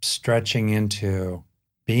or stretching into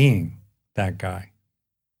being that guy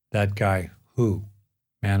who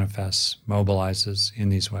manifests, mobilizes in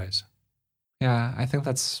these ways. Yeah, I think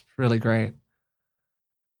that's really great.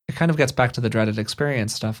 It kind of gets back to the dreaded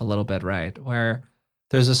experience stuff a little bit, right? Where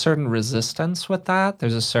there's a certain resistance with that.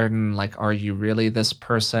 There's a certain, like, are you really this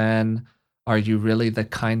person? Are you really the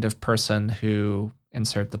kind of person who,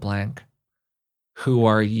 insert the blank? Who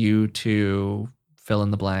are you to fill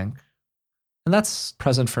in the blank? And that's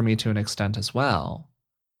present for me to an extent as well.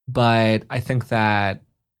 But I think that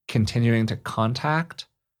continuing to contact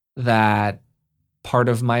that part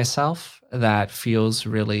of myself that feels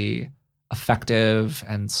really effective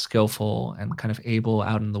and skillful and kind of able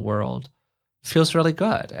out in the world feels really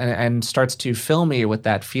good and starts to fill me with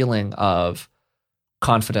that feeling of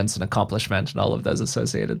confidence and accomplishment and all of those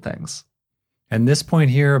associated things. And this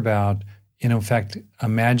point here about, in fact,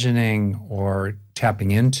 imagining or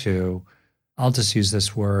tapping into, I'll just use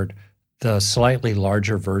this word, the slightly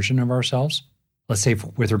larger version of ourselves. Let's say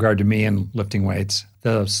with regard to me and lifting weights,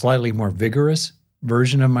 the slightly more vigorous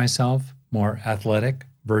version of myself, more athletic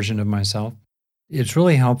version of myself. It's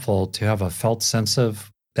really helpful to have a felt sense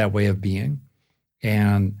of that way of being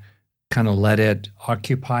and kind of let it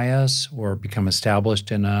occupy us or become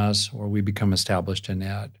established in us, or we become established in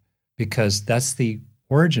it, because that's the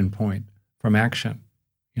origin point from action.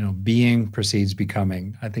 Being precedes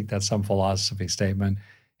becoming. I think that's some philosophy statement.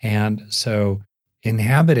 And so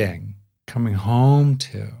inhabiting, coming home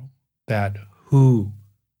to that who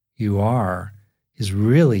you are is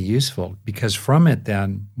really useful, because from it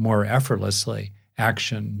then more effortlessly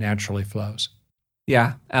action naturally flows.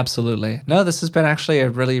 Yeah, absolutely. No, this has been actually a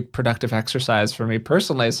really productive exercise for me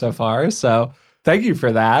personally so far. So thank you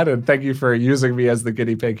for that. And thank you for using me as the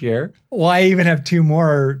guinea pig here. Well, I even have two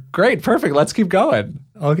more. Great. Perfect. Let's keep going.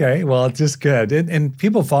 Okay. Well, it's just good. And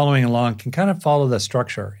people following along can kind of follow the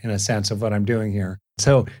structure in a sense of what I'm doing here.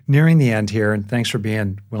 So nearing the end here, and thanks for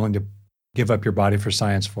being willing to give up your body for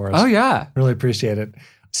science for us. Oh, yeah. Really appreciate it.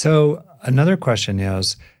 So another question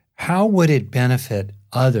is, how would it benefit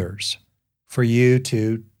others for you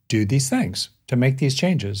to do these things, to make these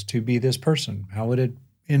changes, to be this person? How would it,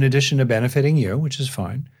 in addition to benefiting you, which is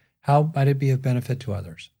fine, how might it be of benefit to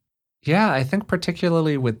others? Yeah, I think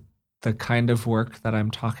particularly with the kind of work that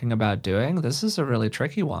I'm talking about doing, this is a really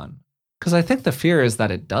tricky one. Because I think the fear is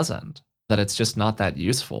that it doesn't, that it's just not that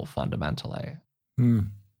useful fundamentally.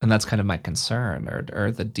 And that's kind of my concern,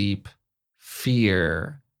 or the deep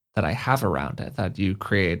fear that I have around it, that you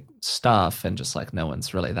create stuff and just like no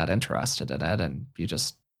one's really that interested in it. And you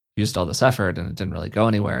just used all this effort and it didn't really go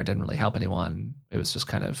anywhere. It didn't really help anyone. It was just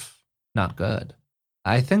kind of not good.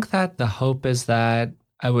 I think that the hope is that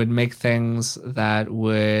I would make things that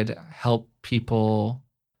would help people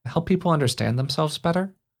understand themselves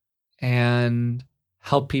better and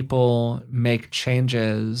help people make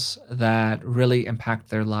changes that really impact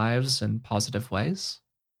their lives in positive ways,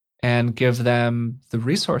 and give them the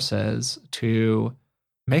resources to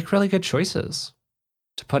make really good choices.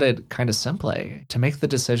 To put it kind of simply, to make the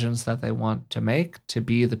decisions that they want to make, to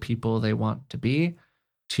be the people they want to be,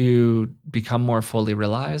 to become more fully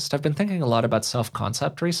realized. I've been thinking a lot about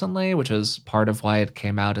self-concept recently, which is part of why it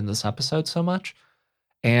came out in this episode so much.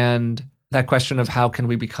 And that question of how can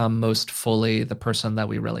we become most fully the person that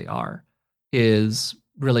we really are is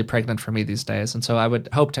really pregnant for me these days. And so I would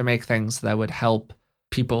hope to make things that would help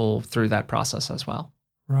people through that process as well.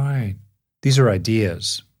 Right. These are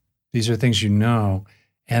ideas. These are things you know.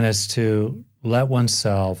 And it's to let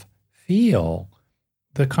oneself feel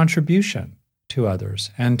the contribution to others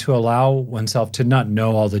and to allow oneself to not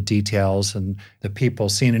know all the details and the people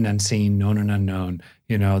seen and unseen, known and unknown,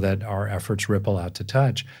 that our efforts ripple out to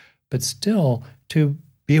touch, but still to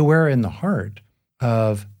be aware in the heart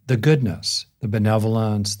of the goodness, the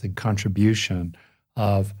benevolence, the contribution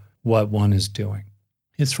of what one is doing.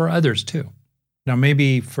 It's for others too. Now,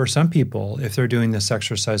 maybe for some people, if they're doing this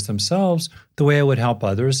exercise themselves, the way it would help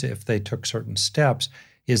others if they took certain steps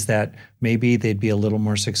is that maybe they'd be a little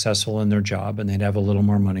more successful in their job and they'd have a little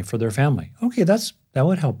more money for their family. Okay, that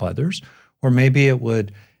would help others. Or maybe it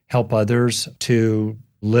would help others to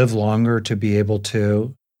live longer, to be able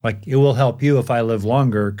to, like, it will help you if I live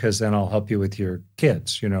longer because then I'll help you with your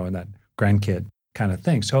kids, and that grandkid kind of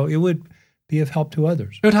thing. So it would be of help to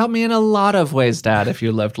others. It would help me in a lot of ways, Dad, if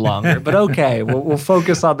you lived longer. But okay, we'll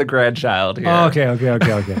focus on the grandchild here. Okay.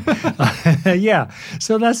 Yeah,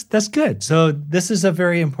 so that's good. So this is a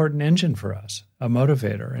very important engine for us, a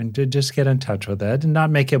motivator, and to just get in touch with it and not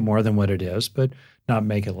make it more than what it is, but not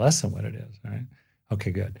make it less than what it is, right?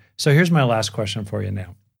 Okay, good. So here's my last question for you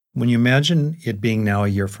now. When you imagine it being now a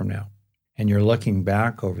year from now, and you're looking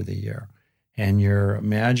back over the year, and you're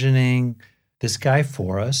imagining this guy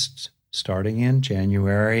Forrest starting in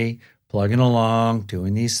January, plugging along,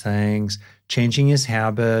 doing these things, changing his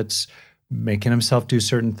habits, making himself do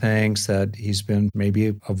certain things that he's been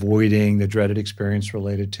maybe avoiding, the dreaded experience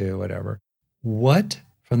related to, whatever. What,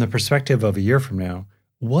 from the perspective of a year from now,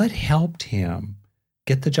 what helped him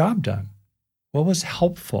get the job done? What was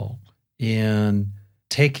helpful in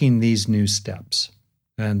taking these new steps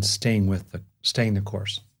and staying the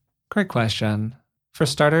course? Great question. For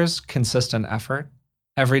starters, consistent effort.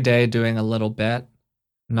 Every day doing a little bit,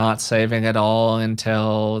 not saving it all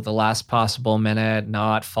until the last possible minute,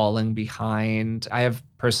 not falling behind. I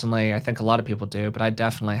think a lot of people do, but I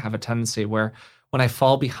definitely have a tendency where when I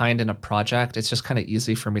fall behind in a project, it's just kind of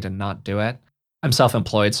easy for me to not do it. I'm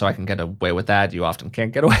self-employed, so I can get away with that. You often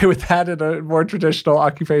can't get away with that in a more traditional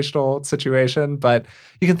occupational situation, but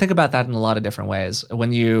you can think about that in a lot of different ways.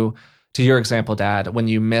 To your example, Dad, when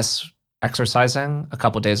you miss exercising a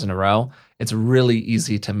couple days in a row, it's really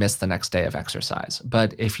easy to miss the next day of exercise.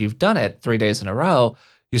 But if you've done it 3 days in a row,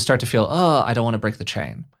 you start to feel, I don't want to break the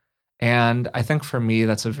chain. And I think for me,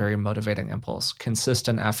 that's a very motivating impulse.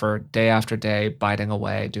 Consistent effort, day after day, biting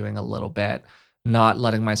away, doing a little bit, not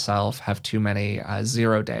letting myself have too many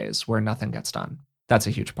 0 days where nothing gets done. That's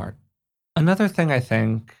a huge part. Another thing I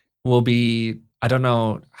think will be, I don't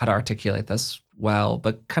know how to articulate this well,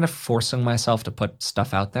 but kind of forcing myself to put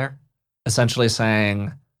stuff out there. Essentially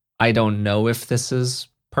saying, I don't know if this is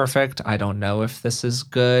perfect. I don't know if this is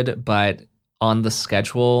good, but on the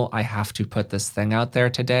schedule, I have to put this thing out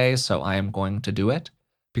there today, so I am going to do it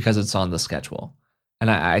because it's on the schedule.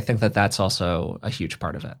 And I think that that's also a huge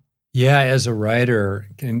part of it. Yeah, as a writer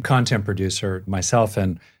and content producer myself,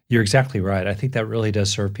 and you're exactly right. I think that really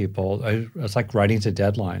does serve people. It's like writing to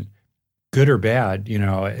deadline, good or bad.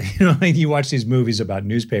 Like you watch these movies about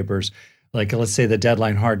newspapers. Like, let's say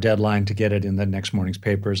the hard deadline to get it in the next morning's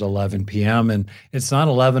paper is 11 p.m. And it's not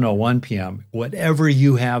 11:01 p.m. Whatever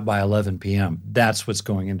you have by 11 p.m., that's what's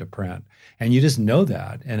going into print. And you just know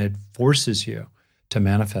that, and it forces you to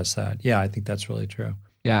manifest that. Yeah, I think that's really true.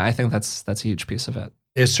 Yeah, I think that's a huge piece of it.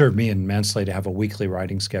 It served me immensely to have a weekly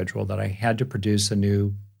writing schedule that I had to produce a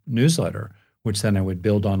new newsletter, which then I would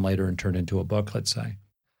build on later and turn into a book, let's say.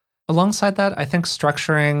 Alongside that, I think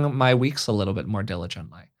structuring my weeks a little bit more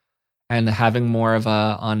diligently. And having more of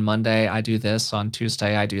on Monday, I do this, on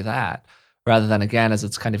Tuesday, I do that. Rather than, again, as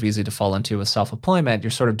it's kind of easy to fall into with self-employment,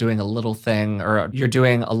 you're sort of doing a little thing, or you're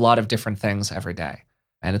doing a lot of different things every day.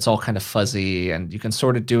 And it's all kind of fuzzy, and you can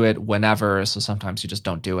sort of do it whenever, so sometimes you just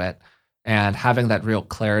don't do it. And having that real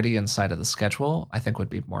clarity inside of the schedule, I think would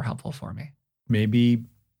be more helpful for me. Maybe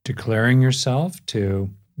declaring yourself to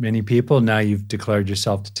many people. Now you've declared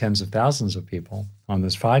yourself to tens of thousands of people on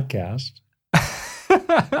this podcast.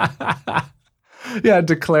 Yeah,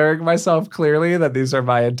 declaring myself clearly that these are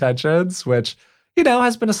my intentions, which,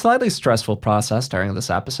 has been a slightly stressful process during this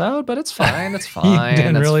episode, but it's fine. It's fine.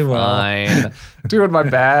 You've done really well. Doing my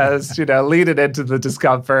best, leading into the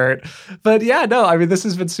discomfort. But yeah, no, this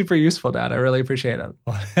has been super useful, Dad. I really appreciate it.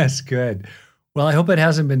 Well, that's good. Well, I hope it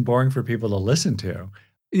hasn't been boring for people to listen to.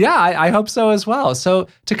 Yeah, I hope so as well. So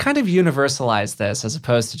to kind of universalize this, as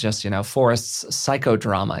opposed to just, Forrest's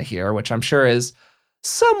psychodrama here, which I'm sure is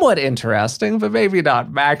somewhat interesting, but maybe not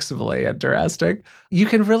maximally interesting, you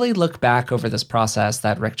can really look back over this process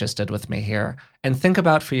that Rick just did with me here and think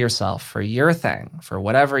about for yourself, for your thing, for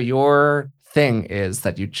whatever your thing is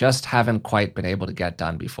that you just haven't quite been able to get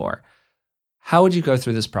done before. How would you go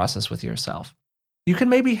through this process with yourself? You can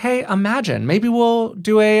maybe, imagine, maybe we'll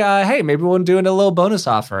do a little bonus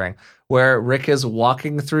offering where Rick is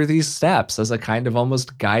walking through these steps as a kind of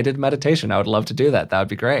almost guided meditation. I would love to do that. That would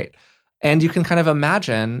be great. And you can kind of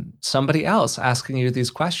imagine somebody else asking you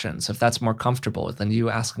these questions if that's more comfortable than you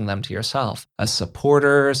asking them to yourself. A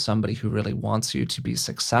supporter, somebody who really wants you to be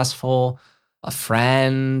successful, a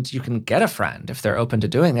friend. You can get a friend if they're open to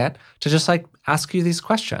doing it to just like ask you these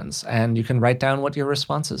questions, and you can write down what your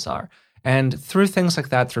responses are. And through things like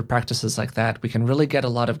that, through practices like that, we can really get a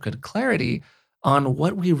lot of good clarity on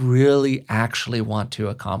what we really actually want to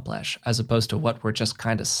accomplish, as opposed to what we're just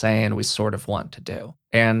kind of saying we sort of want to do.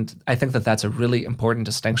 And I think that that's a really important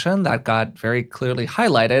distinction that got very clearly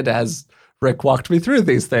highlighted as Rick walked me through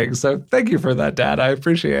these things. So thank you for that, Dad. I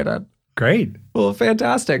appreciate it. Great. Well,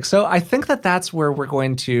 fantastic. So I think that that's where we're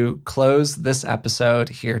going to close this episode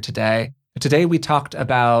here today. Today, we talked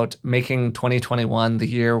about making 2021 the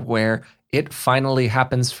year where it finally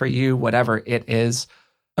happens for you, whatever it is.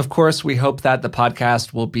 Of course, we hope that the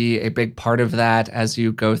podcast will be a big part of that as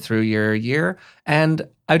you go through your year. And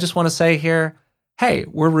I just want to say here, hey,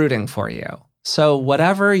 we're rooting for you. So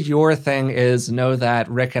whatever your thing is, know that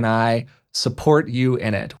Rick and I support you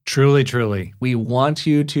in it. Truly, truly. We want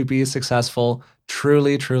you to be successful.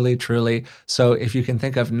 Truly, truly, truly. So if you can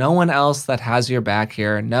think of no one else that has your back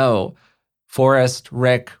here, no, Forrest,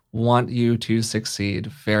 Rick want you to succeed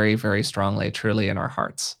very, very strongly, truly in our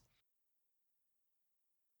hearts.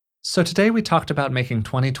 So today we talked about making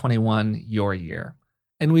 2021 your year.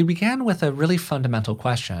 And we began with a really fundamental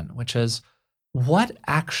question, which is, what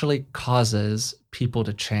actually causes people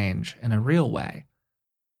to change in a real way?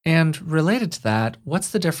 And related to that, what's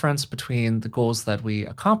the difference between the goals that we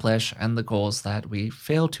accomplish and the goals that we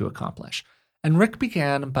fail to accomplish? And Rick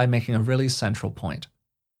began by making a really central point.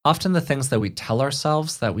 Often the things that we tell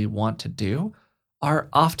ourselves that we want to do are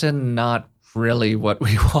often not really what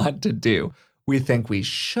we want to do. We think we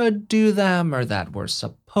should do them, or that we're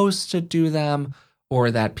supposed to do them, or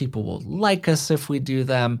that people will like us if we do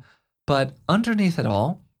them. But underneath it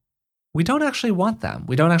all, we don't actually want them.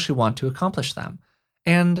 We don't actually want to accomplish them.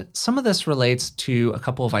 And some of this relates to a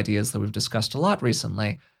couple of ideas that we've discussed a lot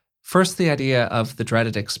recently. First, the idea of the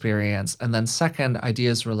dreaded experience, and then second,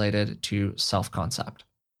 ideas related to self-concept.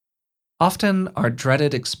 Often, our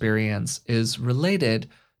dreaded experience is related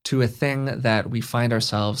to a thing that we find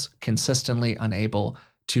ourselves consistently unable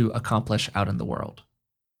to accomplish out in the world.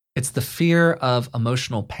 It's the fear of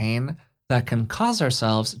emotional pain that can cause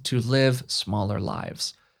ourselves to live smaller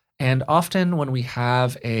lives. And often when we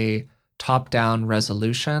have a top-down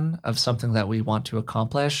resolution of something that we want to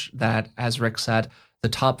accomplish, that, as Rick said, the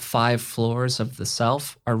top 5 floors of the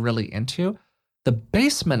self are really into, the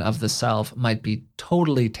basement of the self might be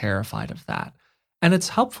totally terrified of that. And it's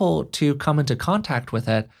helpful to come into contact with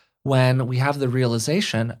it when we have the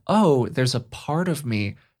realization, oh, there's a part of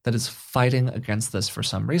me that is fighting against this for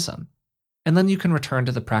some reason. And then you can return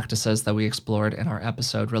to the practices that we explored in our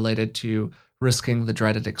episode related to risking the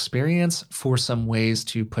dreaded experience for some ways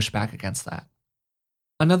to push back against that.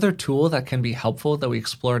 Another tool that can be helpful that we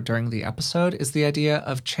explored during the episode is the idea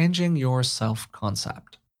of changing your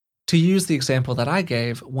self-concept. To use the example that I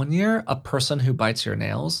gave, when you're a person who bites your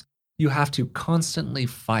nails, you have to constantly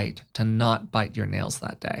fight to not bite your nails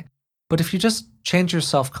that day. But if you just change your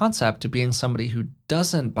self-concept to being somebody who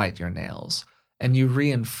doesn't bite your nails, and you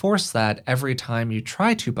reinforce that every time you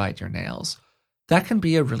try to bite your nails, that can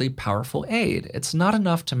be a really powerful aid. It's not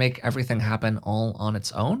enough to make everything happen all on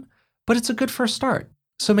its own, but it's a good first start.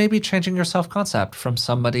 So maybe changing your self-concept from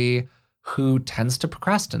somebody who tends to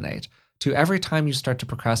procrastinate to every time you start to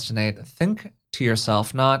procrastinate, think to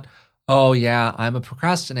yourself not, oh yeah, I'm a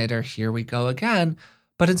procrastinator, here we go again,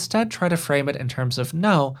 but instead try to frame it in terms of,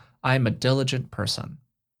 no, I'm a diligent person.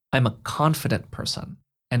 I'm a confident person,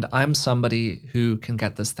 and I'm somebody who can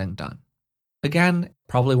get this thing done. Again,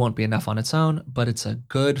 probably won't be enough on its own, but it's a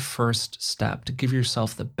good first step to give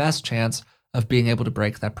yourself the best chance of being able to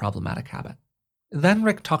break that problematic habit. Then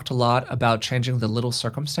Rick talked a lot about changing the little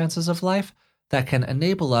circumstances of life that can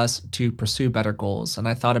enable us to pursue better goals. And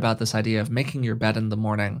I thought about this idea of making your bed in the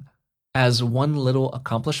morning as one little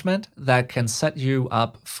accomplishment that can set you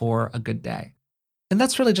up for a good day. And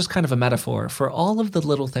that's really just kind of a metaphor for all of the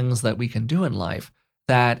little things that we can do in life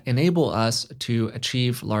that enable us to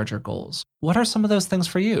achieve larger goals. What are some of those things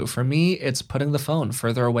for you? For me, it's putting the phone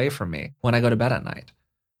further away from me when I go to bed at night.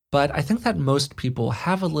 But I think that most people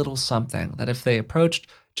have a little something that if they approached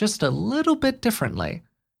just a little bit differently,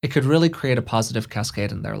 it could really create a positive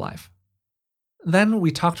cascade in their life. Then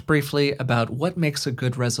we talked briefly about what makes a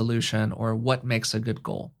good resolution or what makes a good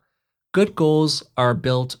goal. Good goals are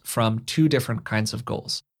built from 2 different kinds of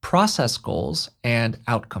goals: process goals and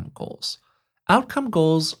outcome goals. Outcome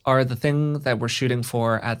goals are the thing that we're shooting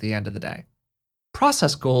for at the end of the day.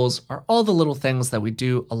 Process goals are all the little things that we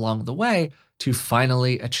do along the way to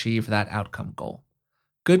finally achieve that outcome goal.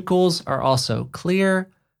 Good goals are also clear,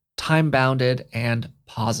 time-bounded, and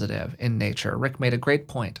positive in nature. Rick made a great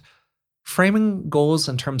point. Framing goals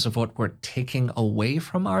in terms of what we're taking away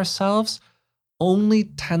from ourselves only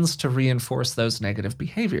tends to reinforce those negative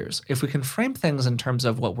behaviors. If we can frame things in terms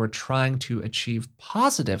of what we're trying to achieve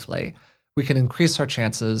positively, we can increase our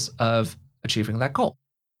chances of achieving that goal.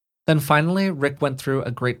 Then finally, Rick went through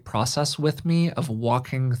a great process with me of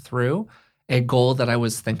walking through a goal that I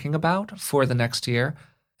was thinking about for the next year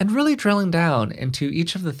and really drilling down into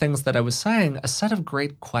each of the things that I was saying, a set of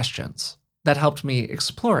great questions that helped me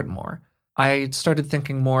explore it more. I started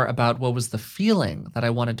thinking more about what was the feeling that I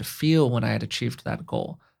wanted to feel when I had achieved that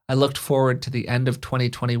goal. I looked forward to the end of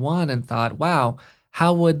 2021 and thought, wow,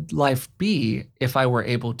 how would life be if I were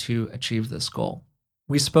able to achieve this goal?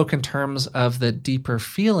 We spoke in terms of the deeper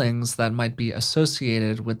feelings that might be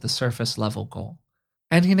associated with the surface level goal.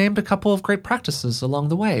 And he named a couple of great practices along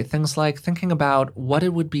the way, things like thinking about what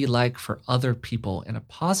it would be like for other people in a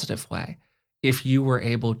positive way if you were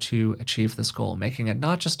able to achieve this goal, making it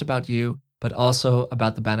not just about you, but also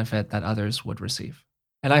about the benefit that others would receive.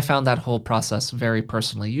 And I found that whole process very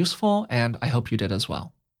personally useful, and I hope you did as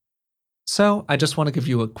well. So I just want to give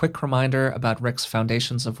you a quick reminder about Rick's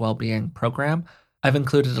Foundations of Wellbeing program. I've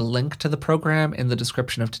included a link to the program in the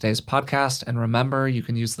description of today's podcast, and remember, you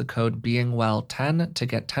can use the code BEINGWELL10 to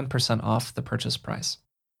get 10% off the purchase price.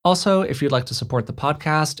 Also, if you'd like to support the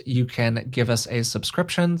podcast, you can give us a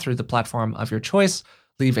subscription through the platform of your choice,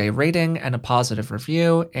 leave a rating and a positive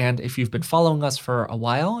review, and if you've been following us for a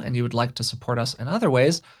while and you would like to support us in other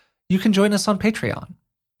ways, you can join us on Patreon.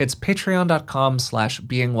 It's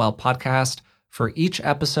patreon.com/beingwellpodcast. For each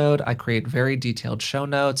episode, I create very detailed show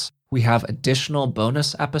notes. We have additional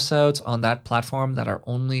bonus episodes on that platform that are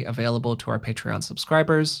only available to our Patreon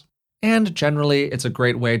subscribers. And generally, it's a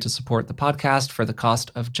great way to support the podcast for the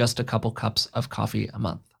cost of just a couple cups of coffee a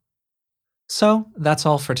month. So that's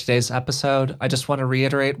all for today's episode. I just want to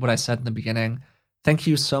reiterate what I said in the beginning. Thank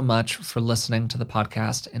you so much for listening to the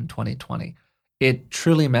podcast in 2020. It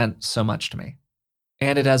truly meant so much to me.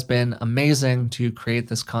 And it has been amazing to create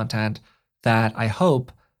this content that I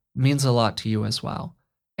hope means a lot to you as well.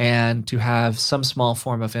 And to have some small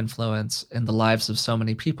form of influence in the lives of so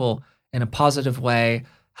many people in a positive way,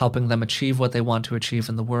 helping them achieve what they want to achieve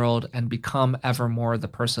in the world and become ever more the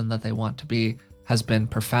person that they want to be, has been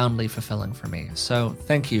profoundly fulfilling for me. So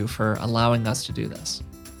thank you for allowing us to do this.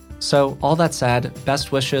 So all that said,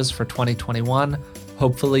 best wishes for 2021.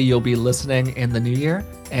 Hopefully you'll be listening in the new year,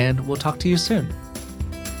 and we'll talk to you soon.